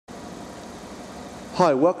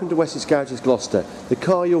Hi, welcome to Wessex Garages Gloucester. The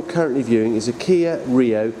car you're currently viewing is a Kia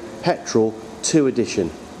Rio Petrol 2 Edition.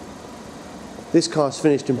 This car is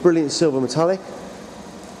finished in brilliant silver metallic,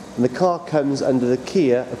 and the car comes under the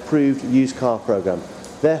Kia approved used car programme.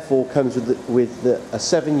 Therefore comes with a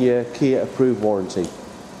 7-year Kia approved warranty.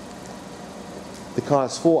 The car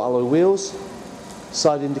has 4 alloy wheels,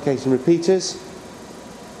 side indicating repeaters,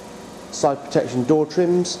 side protection door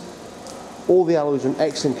trims. All the alloys are in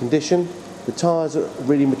excellent condition. The tyres are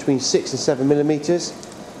reading between 6 and 7 millimetres.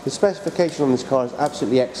 The specification on this car is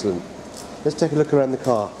absolutely excellent. Let's take a look around the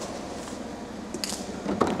car.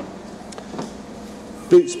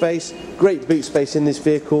 Boot space, great boot space in this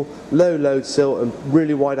vehicle, low load sill and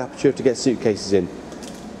really wide aperture to get suitcases in.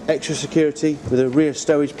 Extra security with a rear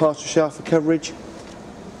stowage parcel shaft for coverage,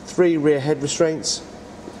 3 rear head restraints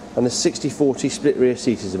and a 60/40 split rear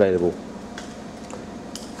seat is available.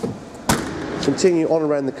 Continue on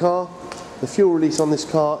around the car. The fuel release on this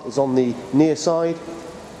car is on the near side.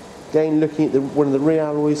 Again, looking at one of the rear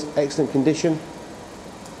alloys, excellent condition.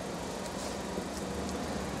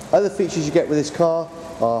 Other features you get with this car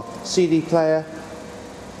are CD player,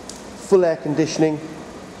 full air conditioning,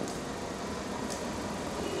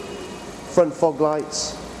 front fog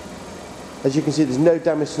lights. As you can see, there's no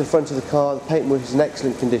damage to the front of the car. The paintwork is in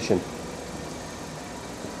excellent condition.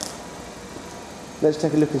 Let's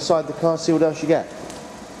take a look inside the car, see what else you get.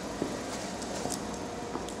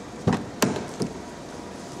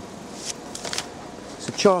 It's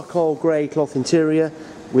a charcoal grey cloth interior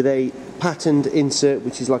with a patterned insert,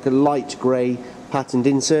 which is like a light grey patterned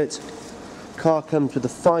insert. Car comes with a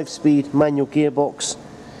 5-speed manual gearbox,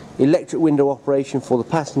 electric window operation for the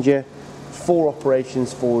passenger, 4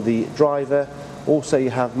 operations for the driver. Also you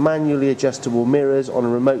have manually adjustable mirrors on a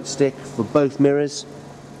remote stick for both mirrors.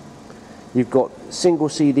 You've got single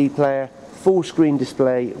CD player, full screen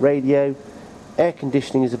display, radio, air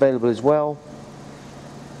conditioning is available as well.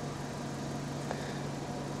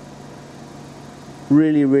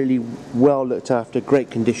 Really well looked after, great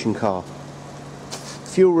condition car.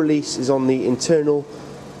 Fuel release is on the internal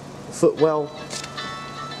footwell.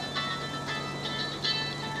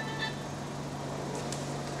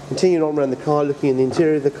 Continuing on around the car, looking in the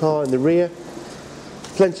interior of the car and the rear.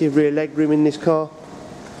 Plenty of rear leg room in this car.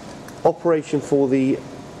 Operation for the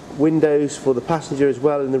windows for the passenger as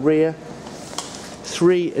well in the rear.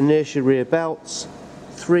 3 inertia rear belts,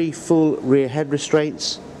 3 full rear head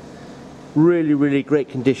restraints. Really great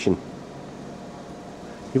condition.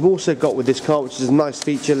 You've also got with this car, which is a nice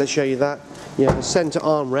feature, let's show you that. You have a centre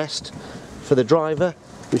armrest for the driver,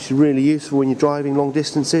 which is really useful when you're driving long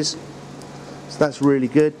distances. So that's really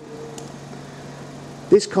good.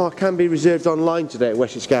 This car can be reserved online today at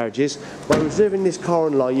Wessex Garages. By reserving this car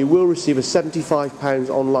online, you will receive a £75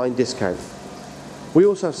 online discount. We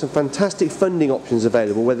also have some fantastic funding options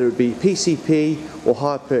available, whether it be PCP or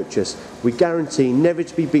hire purchase. We guarantee never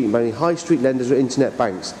to be beaten by any high street lenders or internet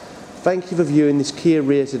banks. Thank you for viewing this Kia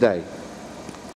Rio today.